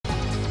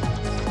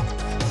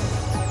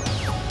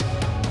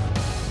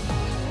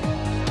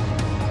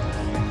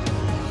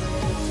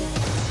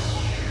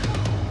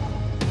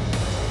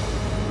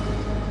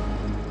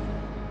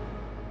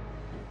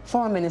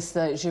Foreign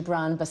Minister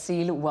Gebran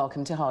Bassil,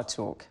 welcome to Hard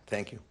Talk.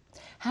 Thank you.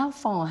 How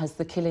far has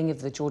the killing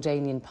of the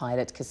Jordanian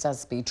pilot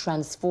Kasazbi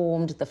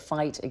transformed the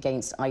fight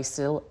against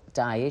ISIL,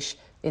 Daesh,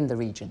 in the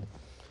region?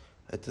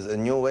 It is a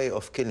new way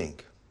of killing,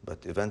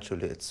 but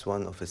eventually it's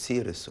one of a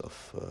series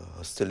of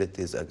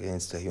hostilities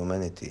against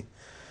humanity.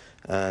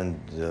 And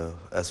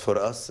as for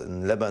us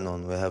in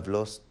Lebanon, we have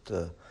lost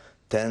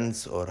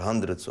tens or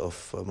hundreds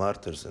of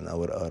martyrs in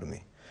our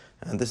army.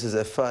 And this is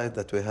a fight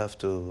that we have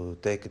to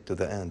take it to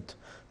the end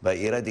by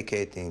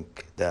eradicating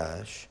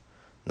Daesh,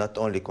 not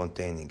only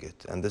containing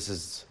it. And this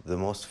is the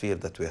most fear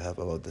that we have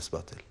about this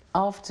battle.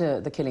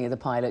 After the killing of the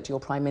pilot, your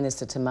Prime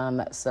Minister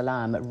Tamam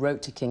Salam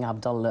wrote to King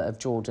Abdullah of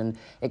Jordan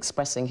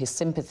expressing his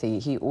sympathy.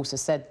 He also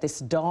said this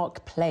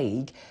dark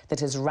plague that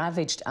has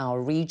ravaged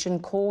our region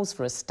calls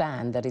for a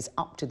stand that is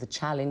up to the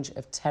challenge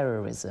of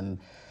terrorism.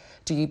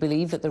 Do you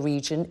believe that the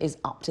region is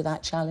up to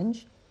that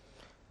challenge?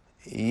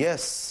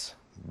 Yes,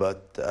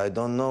 but I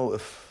don't know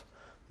if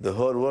the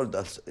whole world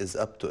is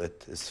up to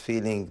it, is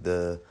feeling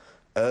the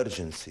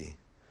urgency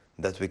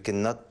that we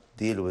cannot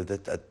deal with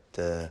it at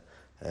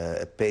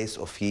a pace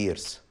of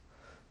years.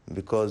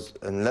 Because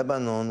in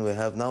Lebanon, we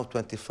have now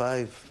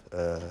 25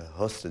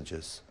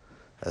 hostages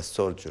as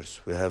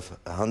soldiers. We have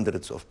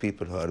hundreds of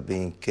people who are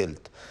being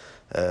killed.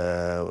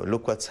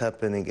 Look what's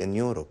happening in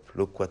Europe.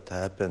 Look what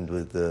happened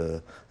with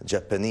the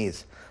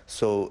Japanese.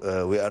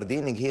 So we are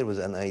dealing here with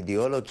an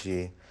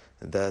ideology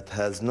that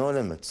has no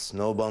limits,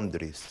 no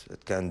boundaries.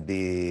 It can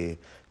be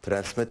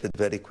transmitted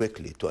very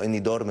quickly to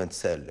any dormant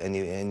cell,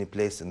 any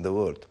place in the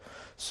world.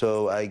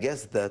 So I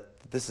guess that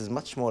this is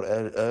much more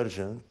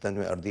urgent than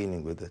we are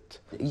dealing with it.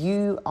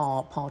 You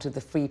are part of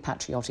the Free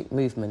Patriotic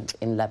Movement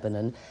in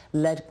Lebanon,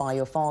 led by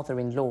your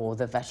father-in-law,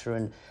 the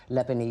veteran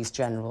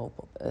Lebanese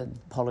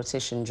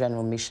politician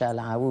General Michel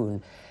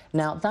Aoun.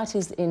 Now, that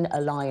is in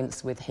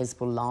alliance with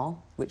Hezbollah,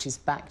 which is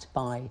backed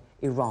by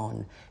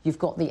Iran. You've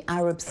got the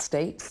Arab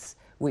states,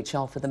 which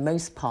are for the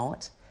most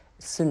part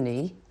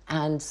Sunni,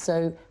 and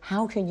so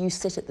how can you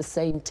sit at the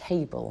same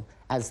table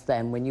as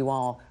them when you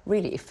are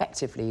really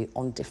effectively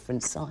on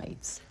different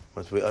sides?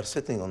 But we are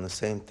sitting on the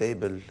same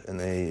table in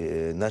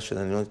a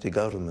national unity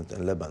government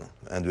in Lebanon,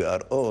 and we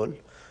are all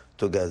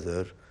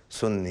together,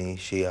 Sunni,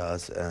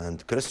 Shias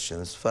and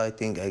Christians,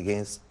 fighting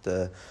against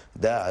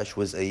Daesh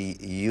with a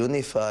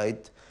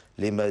unified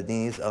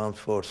Lebanese armed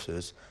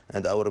forces,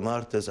 and our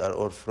martyrs are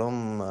all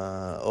from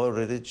all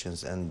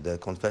religions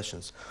and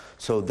confessions.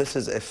 So this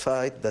is a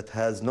fight that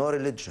has no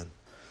religion,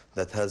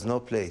 that has no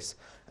place.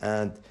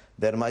 And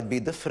there might be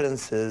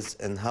differences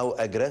in how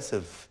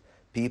aggressive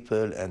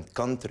people and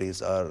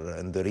countries are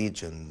in the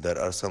region. There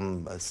are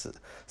some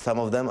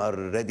of them are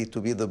ready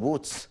to be the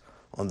boots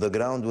on the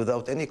ground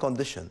without any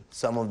condition.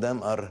 Some of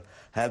them are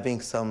having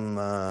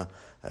some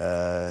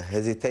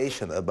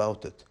hesitation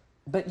about it.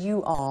 But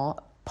you are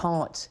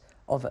part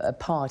of a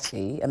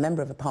party, a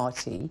member of a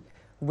party,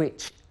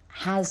 which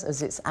has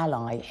as its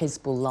ally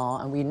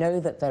Hezbollah, and we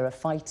know that there are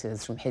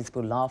fighters from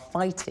Hezbollah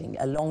fighting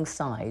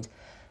alongside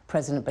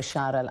President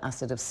Bashar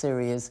al-Assad of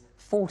Syria's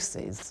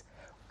forces.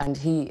 And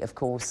he, of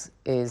course,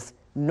 is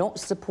not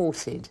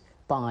supported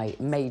by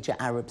major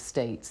Arab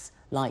states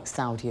like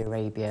Saudi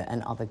Arabia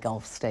and other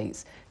Gulf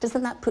states.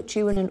 Doesn't that put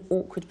you in an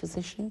awkward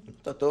position?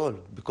 Not at all,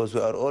 because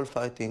we are all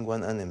fighting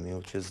one enemy,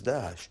 which is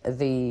Daesh.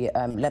 The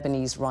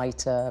Lebanese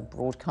writer,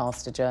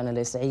 broadcaster,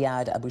 journalist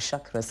Iyad Abu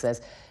Shakra says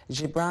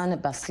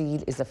Gebran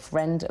Bassil is a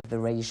friend of the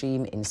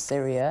regime in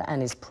Syria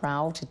and is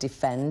proud to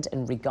defend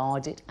and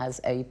regard it as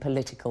a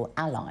political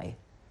ally.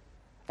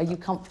 Are you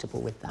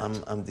comfortable with that?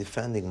 I'm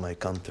defending my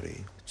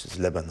country, which is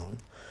Lebanon.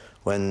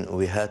 When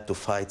we had to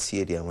fight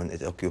Syria, when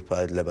it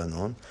occupied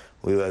Lebanon,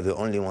 we were the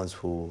only ones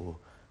who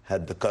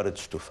had the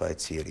courage to fight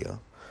Syria.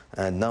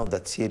 And now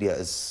that Syria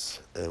is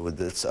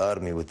with its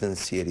army within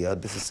Syria,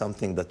 this is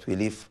something that we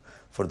leave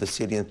for the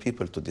Syrian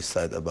people to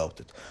decide about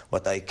it.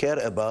 What I care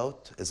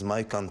about is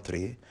my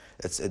country,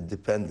 its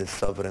independent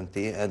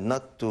sovereignty, and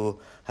not to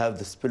have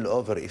the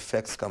spillover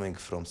effects coming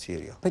from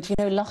Syria. But you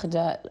know,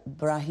 Lakhdar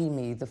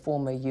Brahimi, the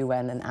former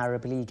UN and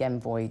Arab League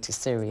envoy to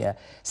Syria,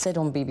 said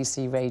on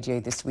BBC Radio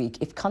this week,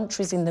 if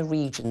countries in the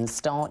region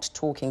start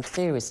talking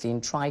seriously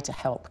and try to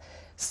help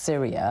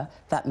Syria,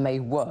 that may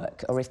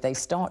work, or if they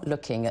start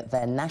looking at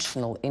their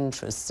national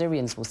interests,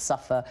 Syrians will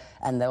suffer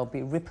and there'll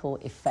be ripple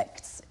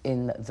effects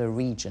in the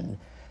region.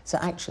 So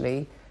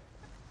actually,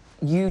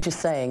 you just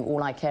saying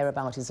all I care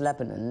about is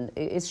Lebanon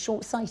is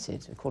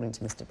short-sighted, according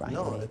to Mr. Brahimi.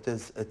 No,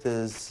 it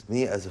is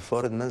me as a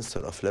foreign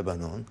minister of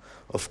Lebanon.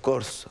 Of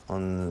course,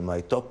 on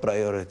my top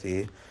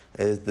priority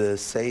is the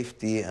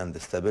safety and the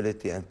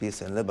stability and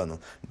peace in Lebanon.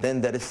 Then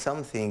there is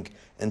something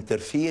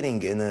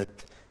interfering in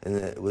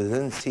it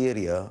within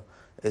Syria,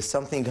 is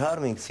something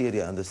harming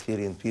Syria and the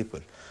Syrian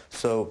people.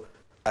 So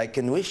I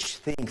can wish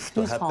things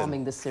to happen. Who's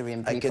harming the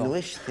Syrian people? I can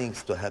wish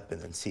things to happen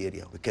in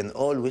Syria. We can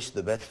all wish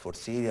the best for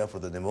Syria, for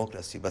the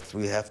democracy, but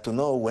we have to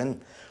know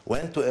when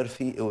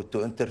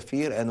to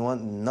interfere and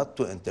when not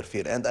to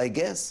interfere. And I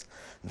guess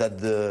that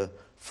the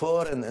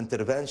foreign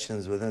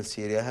interventions within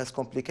Syria has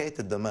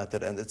complicated the matter,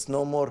 and it's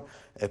no more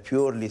a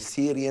purely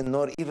Syrian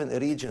nor even a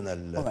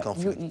regional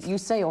conflict. You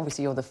say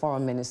obviously you're the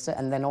foreign minister,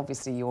 and then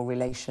obviously your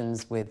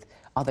relations with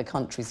other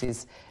countries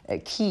is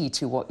key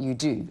to what you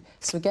do.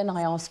 So again,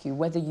 I ask you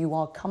whether you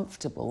are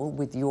comfortable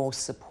with your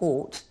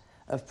support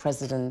of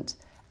President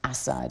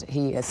Assad.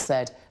 He has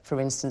said, for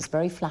instance,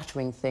 very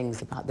flattering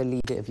things about the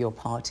leader of your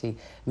party,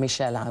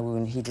 Michel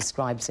Aoun. He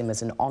describes him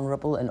as an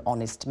honourable and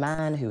honest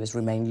man who has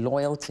remained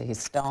loyal to his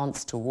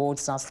stance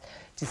towards us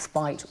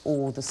despite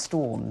all the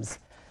storms.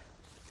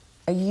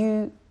 Are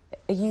you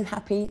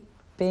happy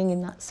being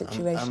in that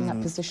situation,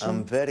 that position?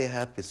 I'm very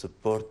happy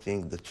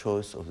supporting the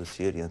choice of the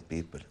Syrian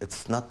people.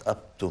 It's not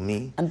up to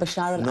me. And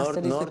Bashar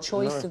al-Assad is the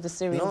choice of the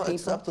Syrian people? No,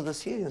 it's up to the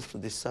Syrians to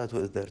decide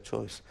what is their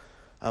choice.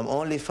 I'm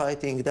only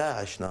fighting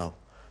Daesh now.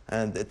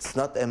 And it's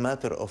not a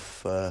matter of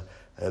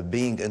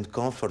being in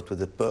comfort with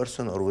the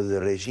person or with the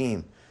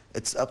regime.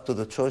 It's up to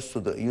the choice to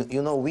the...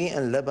 You know, we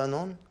in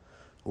Lebanon,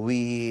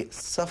 we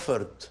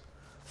suffered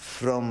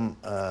from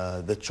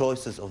the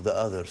choices of the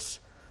others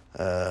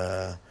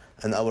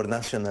and our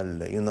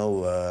national, you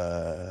know,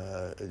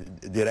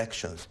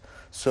 directions.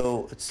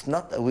 So it's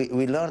not...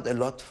 We learned a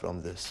lot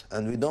from this,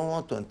 and we don't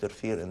want to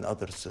interfere in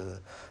others'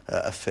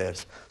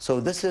 affairs. So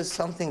this is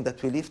something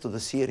that we leave to the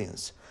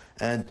Syrians.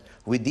 And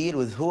we deal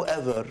with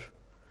whoever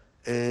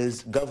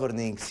is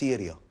governing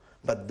Syria.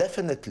 But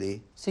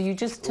definitely... So you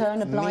just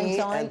turn a blind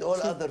eye? Me and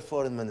all other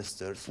foreign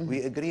ministers,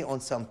 we agree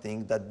on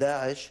something, that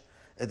Daesh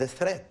is a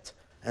threat,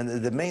 and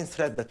the main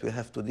threat that we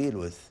have to deal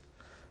with.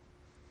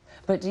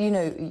 But, you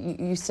know,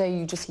 you say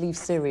you just leave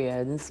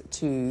Syrians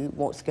to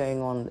what's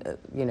going on,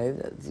 you know,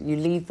 you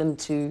leave them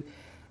to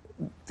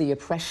the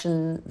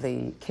oppression,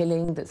 the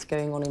killing that's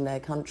going on in their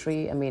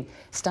country. I mean,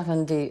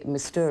 Staffan de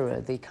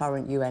Mistura, the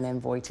current UN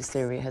envoy to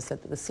Syria, has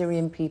said that the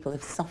Syrian people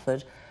have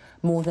suffered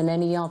more than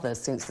any other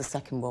since the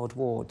Second World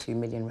War. 2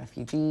 million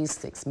refugees,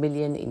 6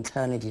 million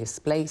internally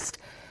displaced.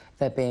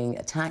 They're being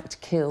attacked,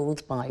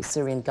 killed by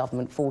Syrian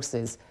government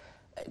forces.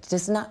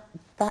 Does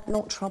that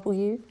not trouble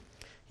you?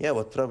 Yeah,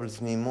 what troubles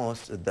me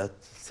most is that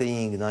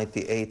seeing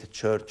 98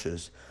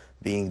 churches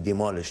being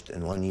demolished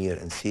in 1 year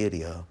in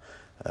Syria,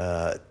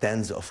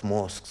 tens of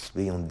mosques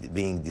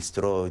being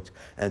destroyed,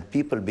 and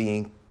people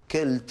being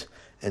killed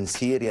in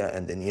Syria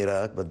and in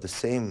Iraq, but the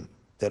same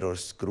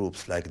terrorist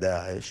groups like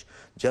Daesh,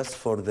 just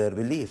for their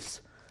beliefs.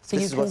 So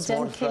you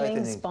condemn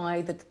killings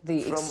by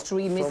the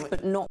extremists,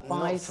 but not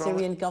by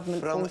Syrian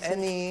government forces?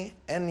 From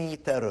any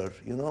terror,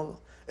 you know,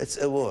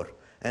 it's a war.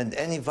 And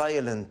any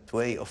violent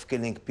way of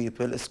killing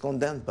people is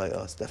condemned by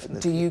us,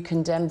 definitely. Do you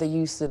condemn the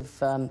use of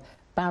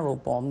barrel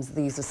bombs?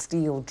 These are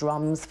steel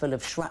drums full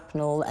of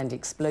shrapnel and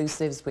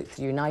explosives, which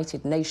the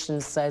United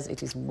Nations says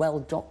it is well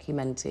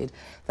documented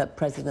that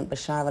President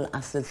Bashar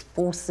al-Assad's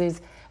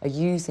forces are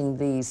using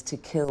these to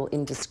kill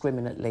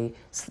indiscriminately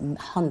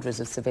hundreds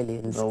of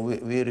civilians. No,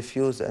 we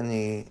refuse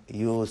any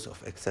use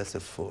of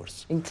excessive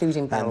force.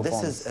 Including barrel bombs.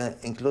 And this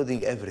is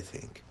including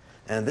everything.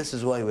 And this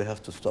is why we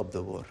have to stop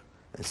the war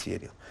in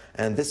Syria.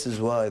 And this is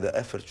why the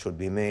effort should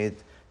be made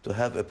to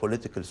have a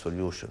political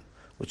solution,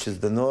 which is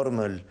the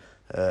normal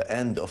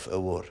end of a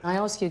war. I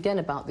ask you again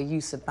about the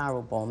use of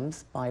barrel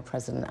bombs by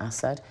President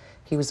Assad.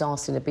 He was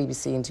asked in a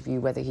BBC interview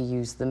whether he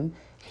used them.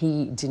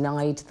 He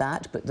denied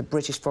that, but the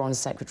British Foreign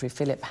Secretary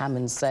Philip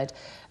Hammond said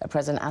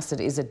President Assad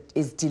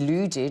is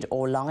deluded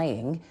or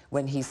lying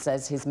when he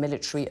says his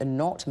military are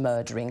not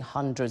murdering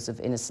hundreds of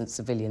innocent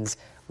civilians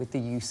with the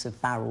use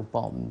of barrel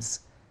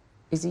bombs.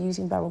 Is he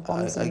using barrel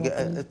bombs?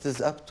 It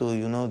is up to,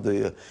 you know,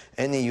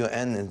 any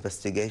UN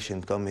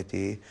investigation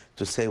committee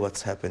to say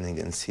what's happening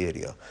in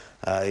Syria.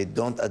 I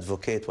don't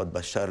advocate what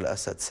Bashar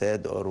al-Assad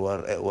said or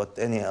what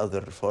any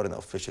other foreign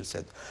official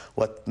said.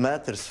 What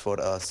matters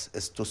for us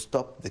is to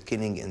stop the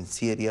killing in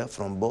Syria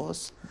from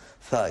both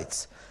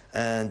sides.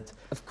 And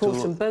of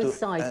course, from both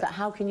sides, but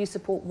how can you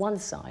support one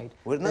side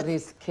that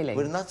is killing?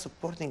 We're not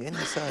supporting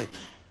any side.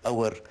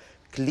 Our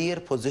clear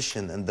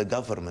position in the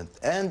government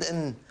and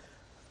in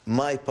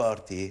my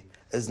party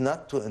is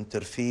not to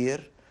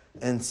interfere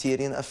in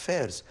Syrian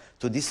affairs,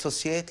 to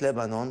dissociate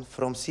Lebanon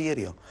from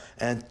Syria,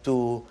 and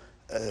to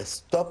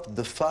stop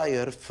the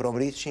fire from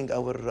reaching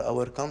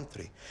our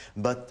country.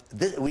 But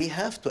we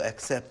have to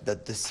accept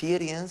that the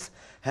Syrians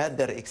had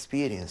their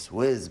experience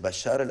with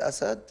Bashar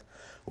al-Assad,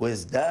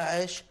 with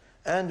Daesh,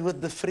 and with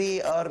the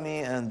Free Army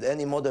and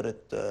any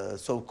moderate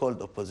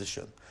so-called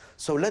opposition.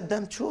 So let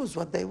them choose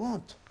what they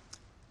want.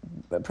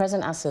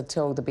 President Assad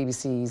told the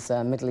BBC's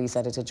Middle East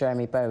editor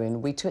Jeremy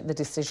Bowen, "We took the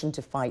decision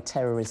to fight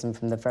terrorism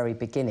from the very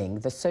beginning.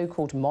 The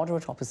so-called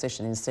moderate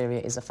opposition in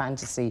Syria is a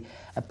fantasy,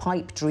 a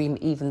pipe dream.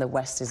 Even the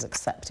West is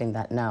accepting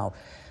that now."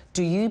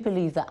 Do you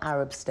believe that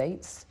Arab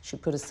states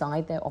should put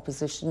aside their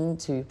opposition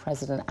to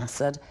President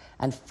Assad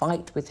and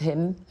fight with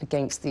him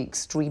against the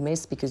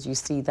extremists because you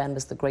see them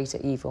as the greater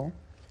evil?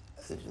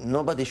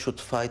 Nobody should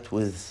fight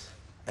with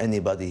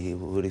anybody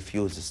who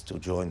refuses to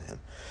join him.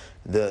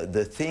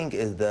 The thing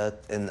is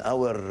that in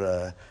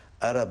our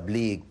Arab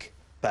League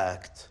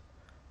pact,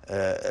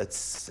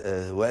 it's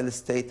well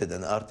stated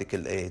in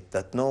Article 8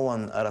 that no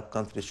one Arab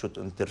country should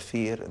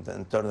interfere in the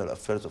internal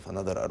affairs of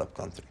another Arab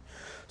country.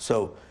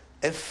 So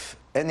if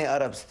any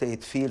Arab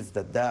state feels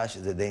that Daesh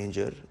is a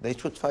danger, they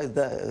should fight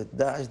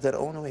Daesh their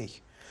own way.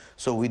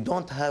 So we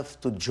don't have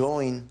to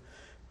join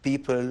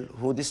people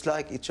who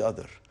dislike each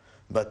other.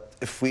 But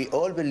if we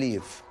all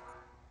believe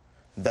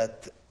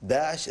that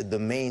Daesh is the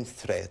main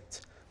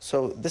threat,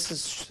 so this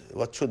is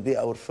what should be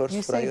our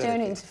first priority. You say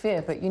don't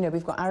interfere, but, you know,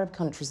 we've got Arab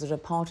countries that are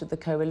part of the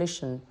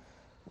coalition,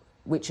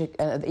 which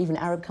are even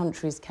Arab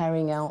countries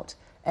carrying out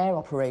air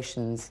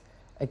operations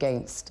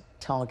against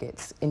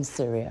targets in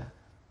Syria.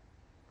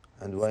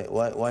 And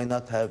why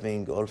not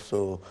having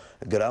also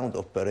ground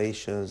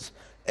operations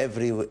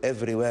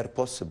everywhere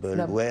possible,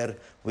 where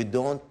we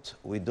don't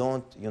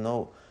you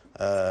know,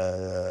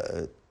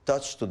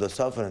 touch to the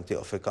sovereignty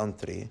of a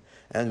country,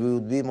 and we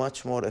would be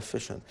much more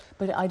efficient.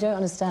 But I don't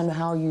understand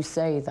how you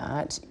say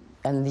that,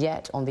 and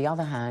yet, on the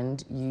other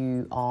hand,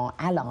 you are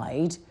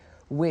allied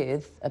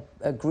with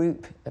a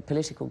group, a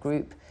political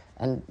group,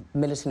 and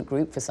militant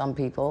group for some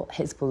people,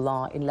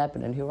 Hezbollah in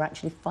Lebanon, who are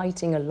actually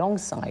fighting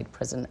alongside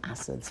President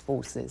Assad's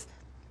forces.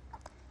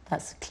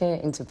 That's a clear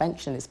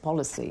interventionist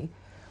policy,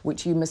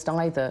 which you must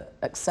either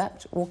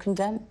accept or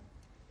condemn.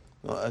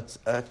 No, it's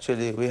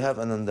actually, we have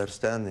an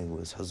understanding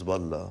with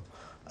Hezbollah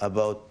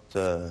about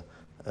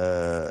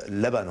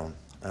Lebanon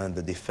and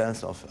the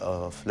defense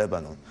of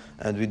Lebanon,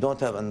 and we don't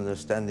have an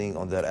understanding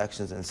on their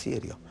actions in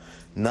Syria.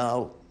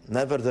 Now,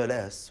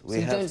 nevertheless,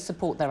 we don't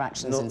support their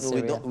actions in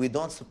Syria? We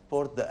don't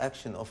support the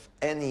action of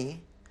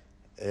any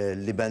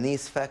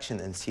Lebanese faction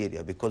in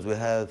Syria, because we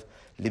have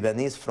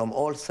Lebanese from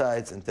all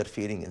sides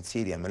interfering in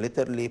Syria,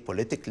 militarily,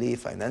 politically,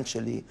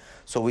 financially,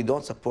 so we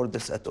don't support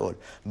this at all.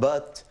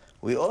 But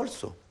we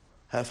also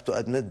have to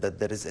admit that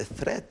there is a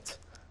threat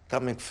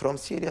coming from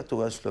Syria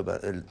towards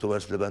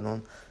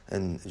Lebanon,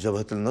 and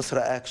Jabhat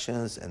al-Nusra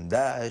actions, and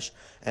Daesh,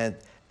 and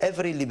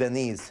every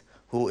Lebanese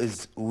who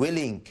is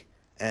willing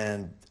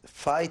and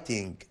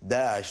fighting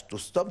Daesh to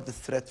stop the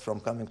threat from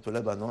coming to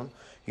Lebanon,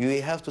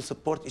 you have to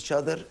support each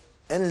other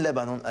in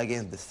Lebanon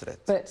against this threat.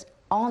 But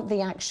aren't the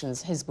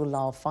actions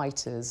Hezbollah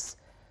fighters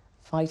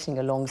fighting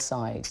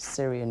alongside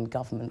Syrian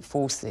government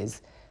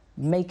forces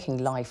making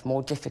life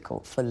more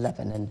difficult for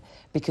Lebanon?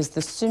 Because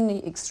the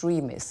Sunni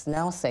extremists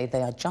now say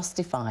they are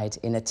justified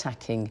in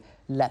attacking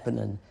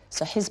Lebanon.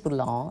 So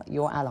Hezbollah,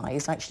 your ally,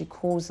 is actually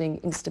causing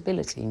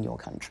instability in your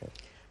country.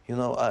 You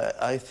know,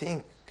 I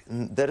think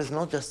there is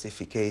no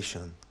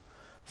justification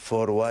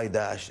for why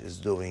Daesh is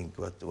doing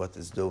what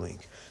it's doing,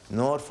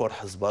 nor for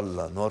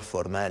Hezbollah, nor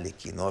for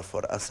Maliki, nor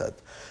for Assad,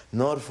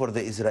 nor for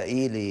the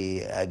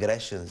Israeli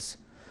aggressions.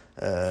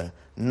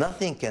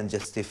 Nothing can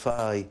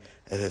justify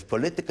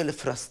political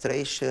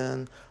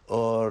frustration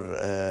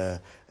or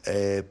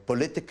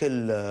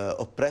political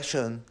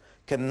oppression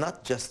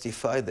cannot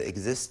justify the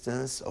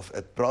existence of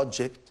a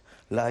project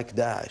like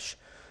Daesh.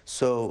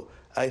 So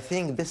I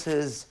think this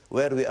is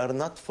where we are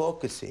not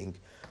focusing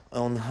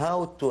on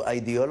how to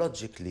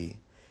ideologically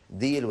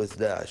deal with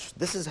Daesh.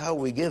 This is how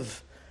we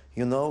give,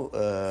 you know,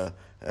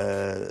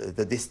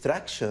 the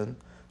distraction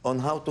on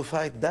how to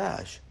fight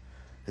Daesh.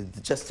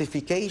 The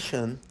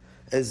justification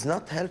is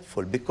not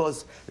helpful,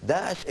 because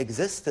Daesh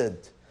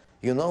existed,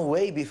 you know,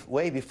 way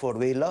before.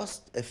 We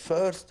lost a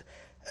first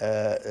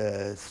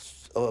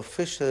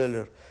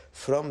official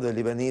from the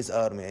Lebanese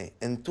army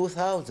in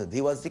 2000.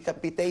 He was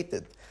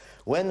decapitated.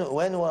 When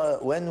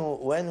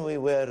we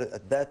were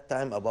at that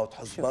time about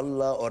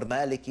Hezbollah or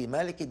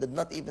Maliki did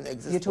not even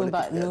exist. You're talking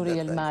about Nouri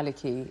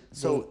al-Maliki,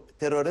 so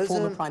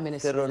former Prime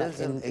Minister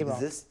terrorism in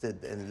Iraq.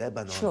 existed in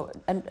Lebanon, sure,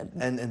 and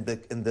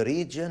in the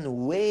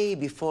region way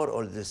before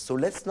all this. So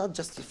let's not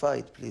justify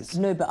it, please.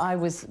 No, but I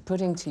was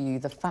putting to you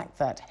the fact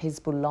that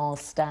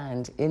Hezbollah's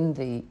stand in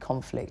the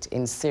conflict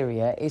in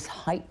Syria is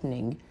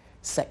heightening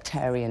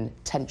sectarian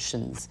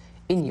tensions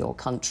in your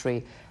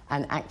country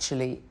and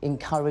actually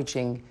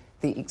encouraging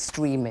the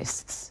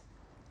extremists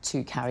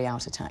to carry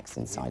out attacks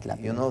inside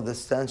Lebanon. You know,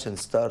 this tension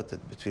started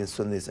between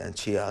Sunnis and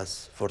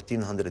Shias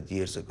 1400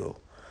 years ago.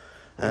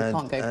 We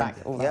can't go back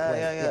all that way.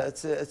 Yeah.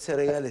 It's a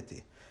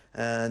reality.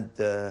 And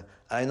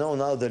I know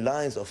now the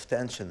lines of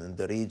tension in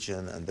the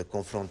region and the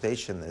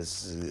confrontation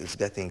is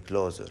getting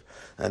closer.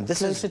 And this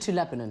closer is to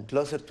Lebanon.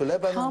 Closer to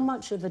Lebanon. How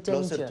much of a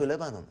danger? Closer to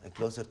Lebanon, and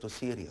closer to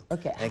Syria,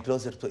 and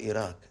closer to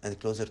Iraq, and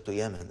closer to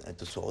Yemen, and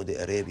to Saudi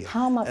Arabia.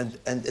 How much?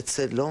 And it's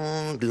a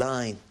long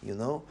line, you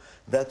know,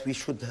 that we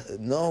should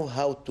know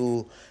how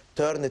to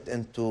turn it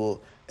into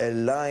a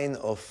line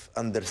of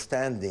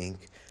understanding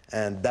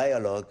and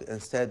dialogue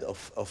instead of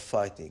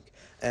fighting.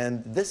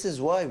 And this is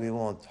why we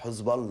want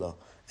Hezbollah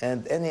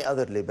and any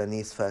other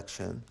Lebanese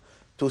faction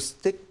to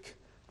stick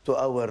to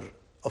our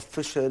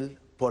official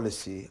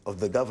policy of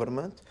the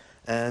government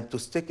and to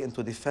stick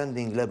into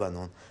defending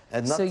Lebanon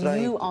and not So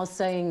you are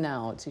saying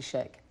now to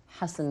Sheikh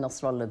Hassan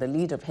Nasrallah, the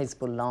leader of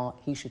Hezbollah,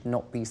 he should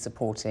not be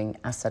supporting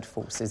Assad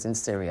forces in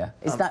Syria.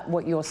 Is that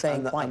what you're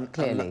saying quite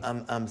clearly?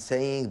 I'm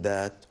saying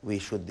that we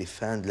should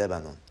defend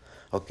Lebanon.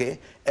 Okay?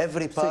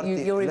 Every party...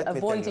 So you're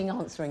avoiding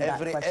answering that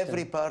question.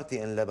 Every party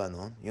in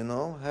Lebanon, you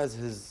know, has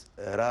his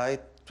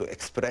right to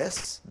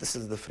express. This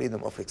is the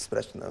freedom of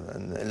expression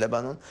in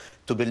Lebanon,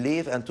 to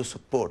believe and to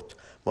support.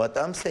 What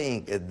I'm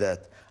saying is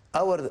that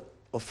our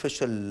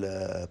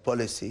official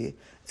policy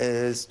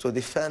is to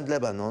defend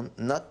Lebanon,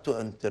 not to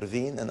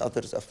intervene in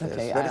others' affairs.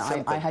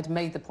 Okay, I had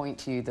made the point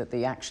to you that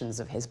the actions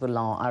of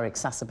Hezbollah are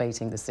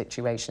exacerbating the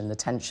situation, the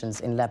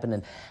tensions in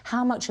Lebanon.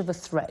 How much of a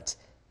threat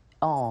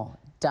are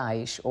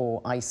Daesh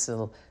or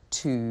ISIL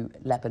to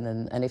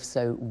Lebanon, and if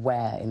so,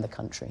 where in the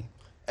country?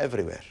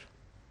 Everywhere.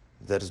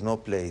 There is no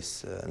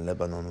place in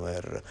Lebanon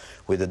where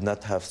we did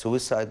not have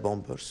suicide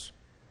bombers,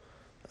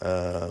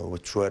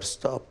 which were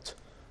stopped,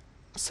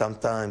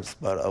 sometimes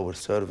by our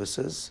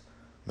services,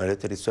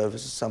 military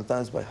services,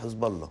 sometimes by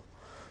Hezbollah.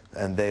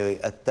 And they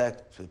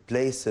attacked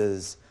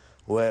places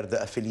where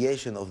the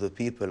affiliation of the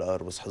people are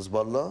with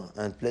Hezbollah,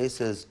 and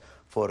places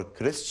for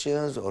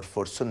Christians or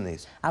for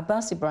Sunnis.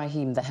 Abbas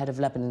Ibrahim, the head of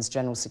Lebanon's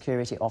General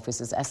Security Office,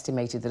 has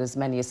estimated that as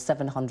many as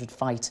 700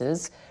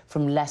 fighters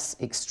from less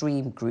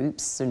extreme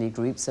groups, Sunni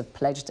groups, have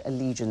pledged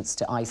allegiance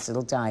to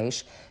ISIL,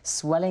 Daesh,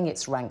 swelling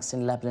its ranks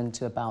in Lebanon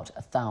to about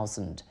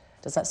 1,000.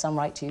 Does that sound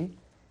right to you?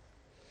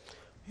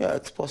 Yeah,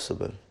 it's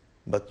possible.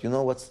 But you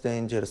know what's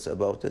dangerous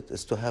about it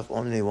is to have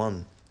only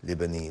one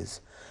Lebanese,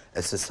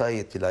 a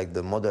society like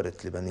the moderate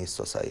Lebanese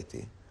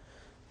society.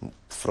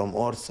 From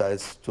our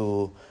sides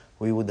to...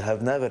 We would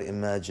have never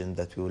imagined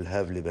that we will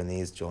have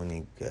Lebanese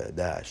joining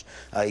Daesh.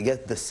 I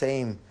get the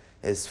same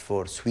is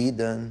for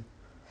Sweden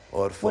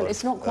or for, well,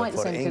 it's not quite the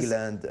same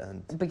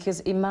England.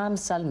 Because Imam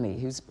Salmi,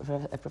 who's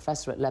a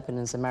professor at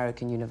Lebanon's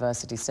American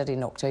University, said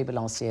in October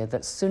last year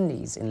that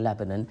Sunnis in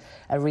Lebanon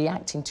are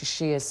reacting to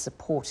Shias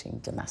supporting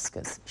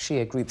Damascus,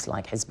 Shia groups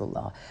like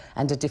Hezbollah,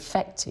 and are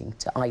defecting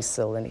to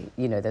ISIL. And,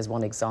 you know, there's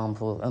one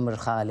example, Umar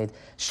Khalid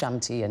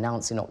Shamti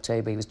announced in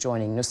October he was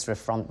joining Nusra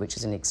Front, which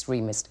is an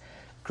extremist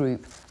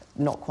group.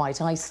 Not quite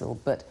ISIL,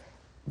 but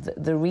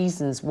the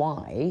reasons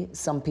why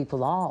some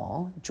people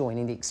are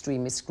joining the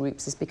extremist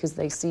groups is because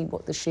they see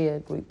what the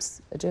Shia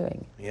groups are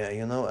doing. Yeah,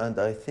 you know, and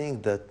I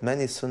think that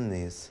many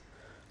Sunnis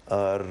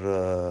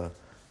are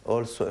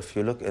also, if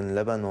you look in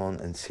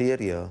Lebanon and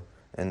Syria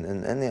and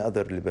in any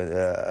other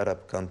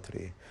Arab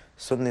country,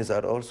 Sunnis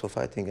are also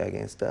fighting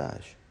against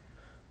Daesh.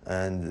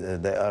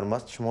 And they are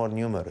much more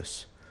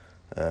numerous.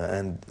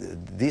 And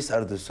these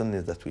are the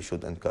Sunnis that we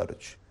should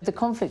encourage. The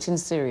conflict in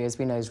Syria, as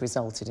we know, has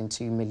resulted in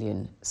 2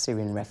 million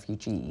Syrian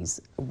refugees.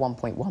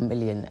 1.1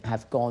 million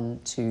have gone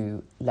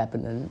to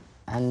Lebanon.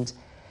 And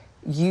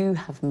you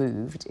have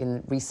moved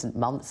in recent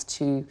months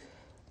to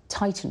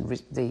tighten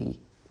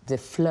the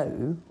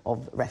flow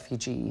of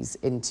refugees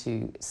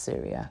into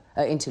Syria,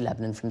 into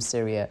Lebanon from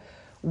Syria.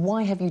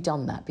 Why have you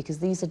done that? Because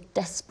these are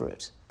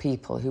desperate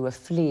people who are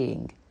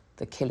fleeing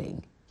the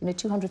killing. You know,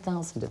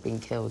 200,000 have been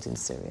killed in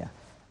Syria.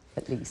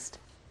 At least.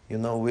 You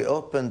know, we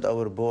opened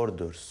our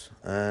borders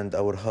and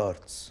our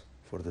hearts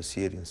for the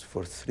Syrians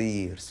for 3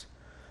 years,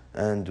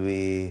 and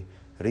we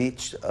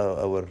reached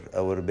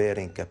our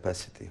bearing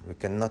capacity. We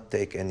cannot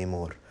take any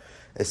more.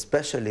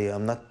 Especially,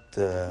 I'm not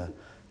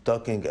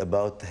talking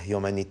about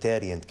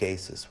humanitarian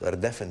cases, where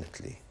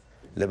definitely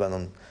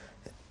Lebanon,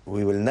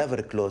 we will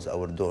never close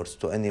our doors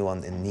to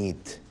anyone in need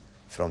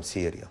from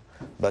Syria.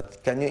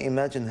 But can you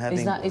imagine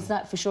having... Is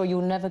that for sure?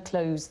 You'll never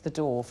close the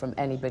door from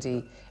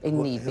anybody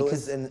in need? Who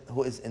is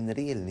in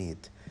real need?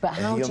 But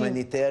how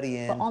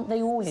humanitarian, but aren't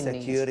they all in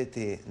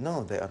security. Need?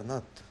 No, they are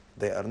not.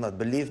 They are not.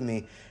 Believe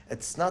me,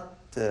 it's not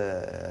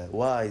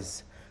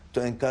wise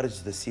to encourage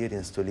the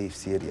Syrians to leave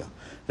Syria.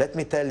 Let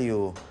me tell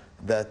you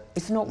that...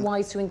 It's not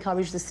wise to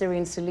encourage the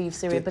Syrians to leave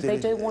Syria, but they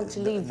don't want to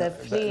leave. They're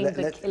fleeing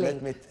the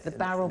killing, the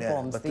barrel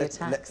bombs, the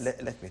attacks.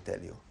 Let me tell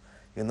you,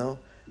 you know,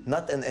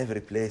 not in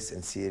every place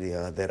in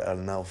Syria there are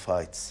now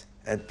fights,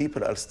 and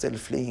people are still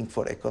fleeing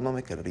for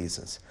economical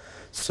reasons.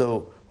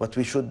 So what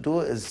we should do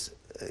is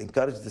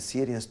encourage the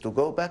Syrians to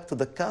go back to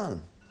the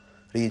calm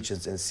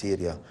regions in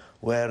Syria,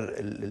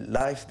 where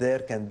life there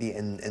can be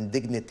in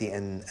dignity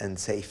and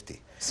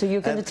safety. So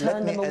you're going to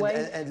turn them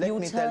away?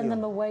 You'll turn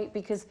them away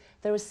because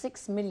there are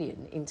 6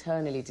 million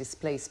internally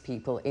displaced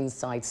people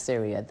inside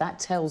Syria. That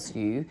tells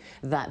you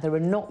that there are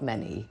not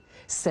many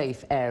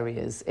safe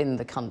areas in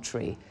the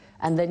country.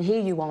 And then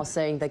here you are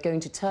saying they're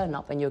going to turn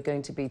up and you're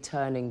going to be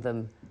turning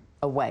them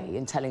away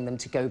and telling them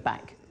to go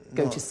back,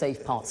 go to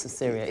safe parts of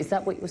Syria. Is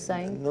that what you're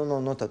saying? No,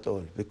 not at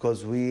all,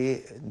 because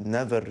we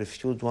never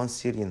refused one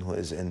Syrian who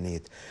is in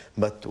need.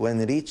 But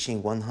when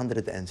reaching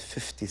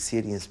 150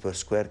 Syrians per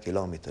square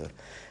kilometer,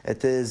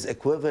 it is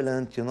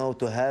equivalent, you know,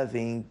 to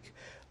having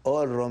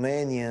all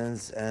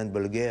Romanians and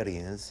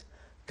Bulgarians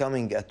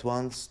coming at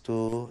once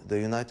to the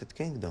United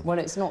Kingdom. Well,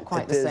 it's not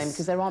quite the same,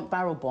 because there aren't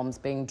barrel bombs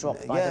being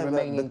dropped by the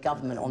Romanian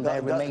government on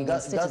their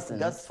Romanian citizens.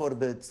 God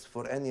forbids,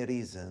 for any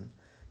reason,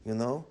 you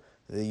know,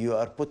 you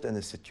are put in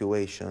a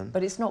situation...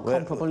 But it's not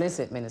comparable, is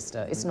it,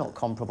 Minister? It's not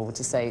comparable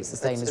to say it's the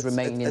same as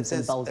Romanians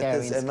and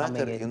Bulgarians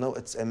coming in. You know,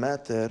 it's a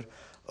matter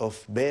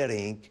of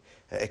bearing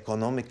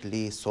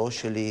economically,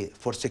 socially,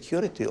 for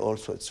security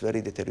also. It's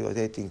very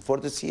deteriorating for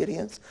the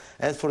Syrians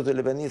and for the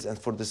Lebanese and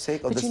for the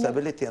sake of the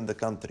stability in the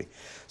country.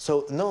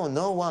 So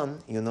no one,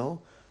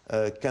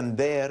 can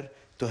bear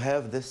to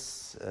have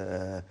this,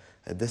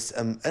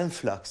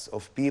 influx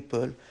of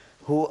people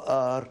who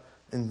are,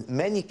 in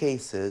many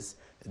cases,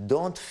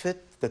 don't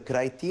fit the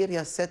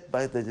criteria set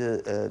by the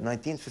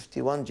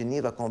 1951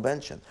 Geneva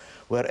Convention,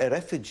 where a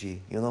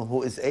refugee,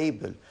 who is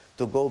able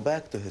to go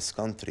back to his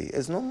country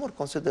is no more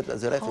considered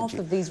as a refugee. Half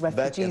of these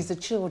refugees are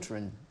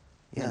children,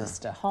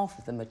 Minister. Half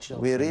of them are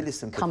children. We really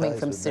sympathize coming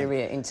from with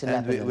Syria them. into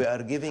and Lebanon. We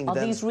are giving them...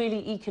 Are these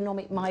really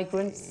economic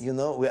migrants?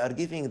 We are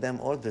giving them,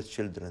 all the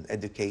children,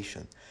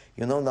 education.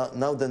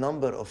 Now the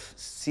number of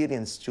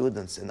Syrian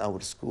students in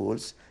our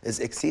schools is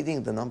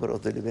exceeding the number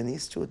of the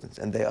Lebanese students,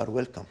 and they are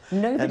welcome.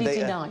 Nobody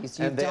denies.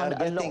 You've done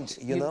a lot.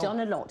 You've done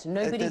a lot.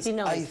 Nobody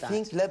denies that. I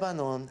think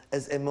Lebanon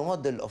is a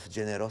model of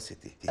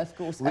generosity. Of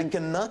course. We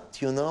cannot,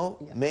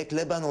 make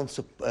Lebanon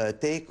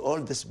take all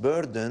this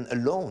burden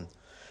alone.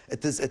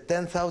 It is a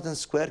 10,000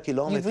 square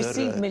kilometer You've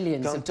received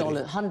millions country. of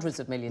dollars, hundreds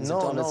of millions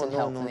of dollars in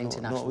help from the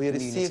international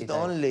community. We received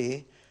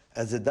only,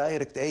 as a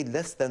direct aid,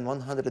 less than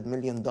 $100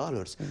 million.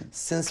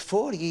 Since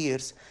 4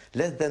 years,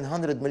 less than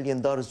 $100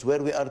 million,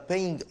 where we are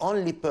paying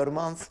only per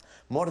month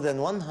more than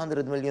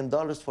 $100 million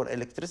for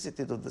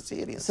electricity to the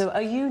Syrians. So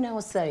are you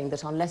now saying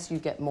that unless you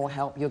get more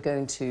help, you're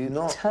going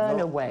to turn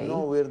away?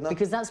 No, we're not.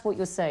 Because that's what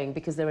you're saying,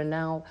 because there are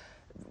now...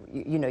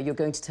 you're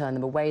going to turn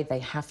them away.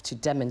 They have to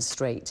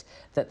demonstrate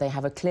that they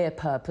have a clear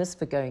purpose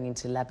for going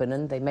into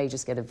Lebanon. They may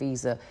just get a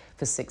visa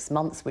for 6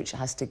 months, which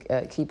has to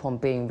keep on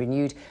being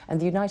renewed. And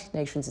the United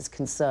Nations is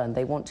concerned.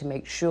 They want to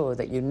make sure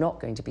that you're not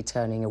going to be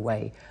turning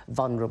away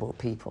vulnerable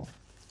people.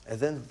 And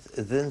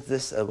then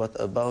this, what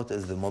about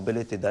is the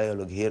mobility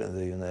dialogue here in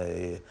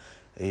the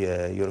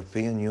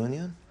European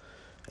Union?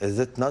 Is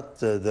it not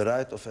the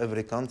right of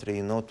every country,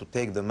 to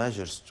take the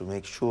measures to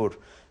make sure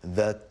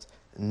that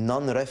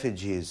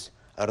non-refugees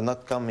are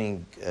not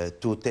coming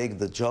to take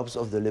the jobs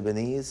of the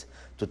Lebanese,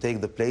 to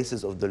take the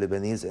places of the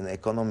Lebanese in the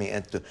economy,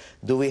 and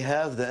do we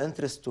have the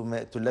interest to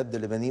let the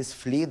Lebanese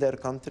flee their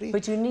country?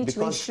 But you need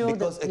to ensure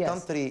because that, a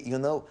country,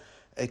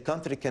 a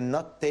country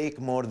cannot take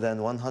more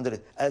than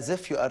 100, as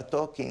if you are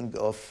talking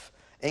of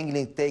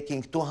England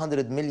taking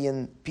 200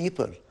 million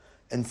people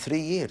in 3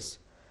 years.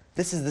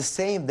 This is the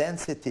same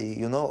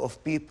density, of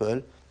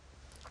people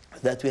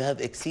that we have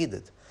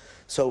exceeded.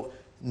 So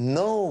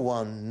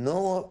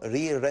no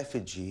real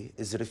refugee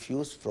is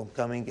refused from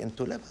coming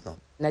into Lebanon.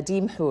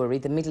 Nadim Houri,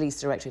 the Middle East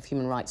Director of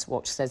Human Rights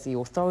Watch, says the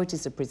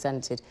authorities have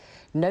presented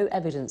no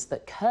evidence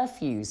that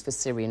curfews for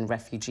Syrian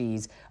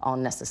refugees are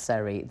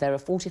necessary. There are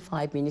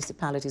 45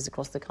 municipalities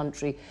across the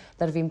country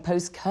that have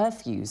imposed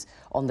curfews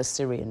on the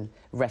Syrian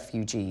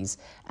refugees.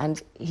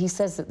 And he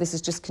says that this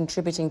is just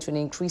contributing to an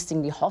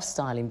increasingly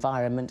hostile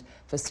environment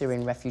for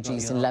Syrian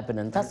refugees in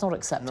Lebanon. That's not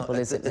acceptable,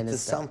 is it, Minister? In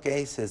some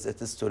cases,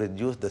 it is to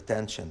reduce the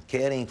tension,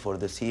 caring for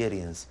the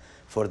Syrians,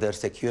 for their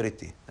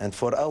security, and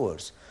for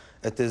ours.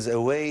 It is a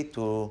way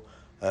to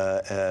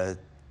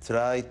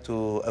try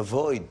to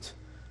avoid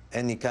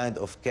any kind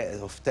of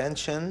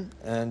tension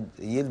and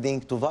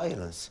yielding to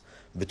violence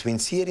between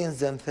Syrians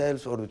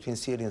themselves or between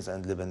Syrians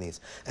and Lebanese.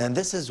 And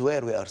this is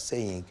where we are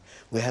saying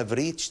we have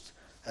reached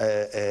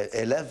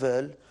a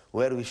level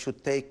where we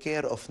should take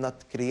care of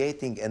not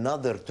creating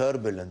another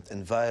turbulent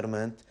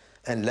environment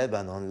in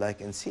Lebanon like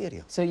in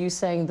Syria. So you're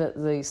saying that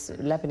the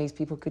Lebanese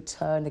people could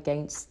turn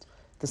against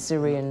the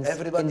Syrians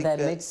in their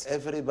midst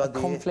of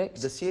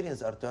conflict? The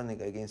Syrians are turning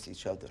against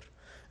each other.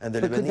 And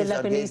but could the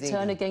Lebanese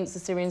turn against the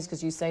Syrians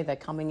because you say they're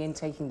coming in,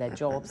 taking their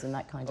jobs and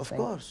that kind of thing?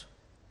 Of course.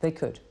 They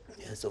could?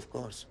 Yes, of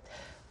course.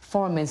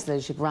 Foreign Minister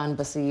Gebran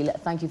Bassil,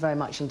 thank you very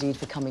much indeed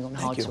for coming on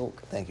Hard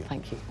Talk. Thank you.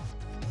 Thank you.